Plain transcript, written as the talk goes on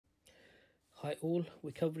Hi all,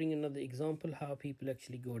 we're covering another example how people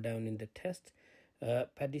actually go down in the test.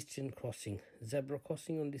 Pedestrian crossing, zebra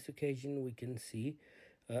crossing. On this occasion we can see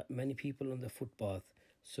many people on the footpath.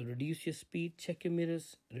 So reduce your speed, check your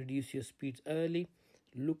mirrors, reduce your speeds early,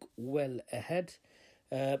 look well ahead.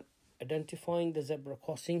 Identifying the zebra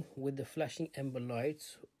crossing with the flashing amber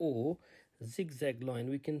lights or zigzag line,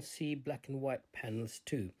 we can see black and white panels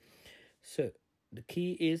too. So the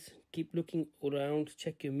key is keep looking around,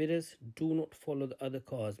 check your mirrors, do not follow the other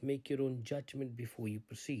cars, make your own judgment before you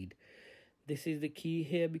proceed. This is the key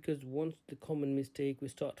here, because once the common mistake, we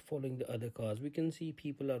start following the other cars. We can see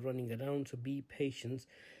people are running around, so be patient,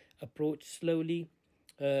 approach slowly,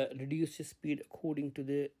 reduce your speed according to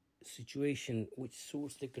the situation which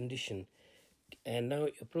suits the condition. And now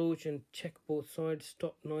approach and check both sides,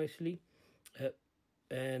 stop nicely,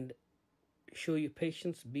 and show your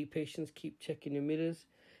patience, be patient, keep checking your mirrors,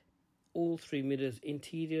 all three mirrors,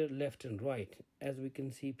 interior, left and right. As we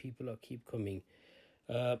can see, people are keep coming.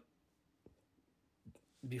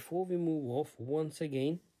 Before we move off, once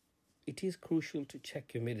again, it is crucial to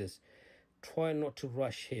check your mirrors. Try not to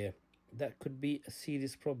rush here. That could be a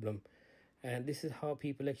serious problem, and this is how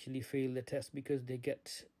people actually fail the test, because they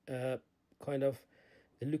get they're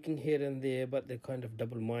looking here and there, but they're kind of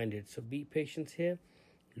double-minded. So be patient here.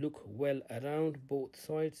 Look well around both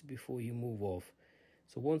sides before you move off.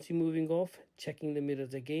 So once you're moving off, checking the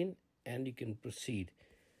mirrors again, and you can proceed.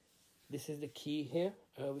 This is the key here.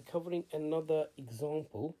 We're covering another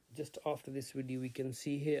example just after this video. We can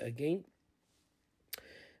see here again,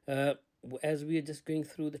 as we are just going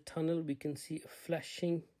through the tunnel, we can see a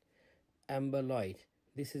flashing amber light.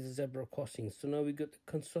 This is a zebra crossing. So now we got the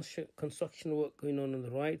construction work going on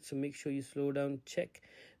the right. So make sure you slow down, check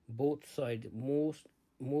both sides,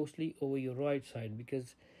 mostly over your right side,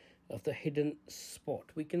 because of the hidden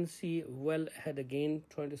spot. We can see well ahead again,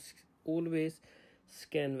 trying to always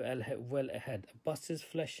scan well ahead. A bus is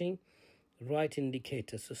flashing, right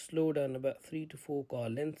indicator, so slow down about 3 to 4 car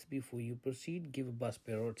lengths before you proceed. Give a bus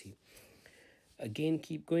priority. Again,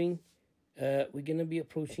 keep going. We're going to be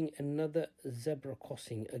approaching another zebra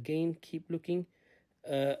crossing. Again, keep looking.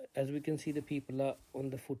 As we can see, the people are on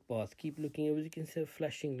the footpath. Keep looking. As you can see, a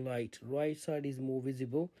flashing light. Right side is more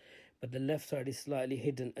visible, but the left side is slightly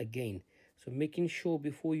hidden again. So making sure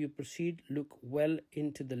before you proceed, look well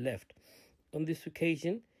into the left. On this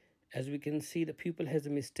occasion, as we can see, the pupil has a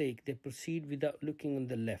mistake. They proceed without looking on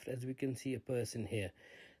the left. As we can see a person here.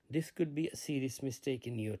 This could be a serious mistake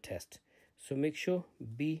in your test. So make sure,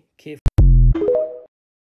 be careful.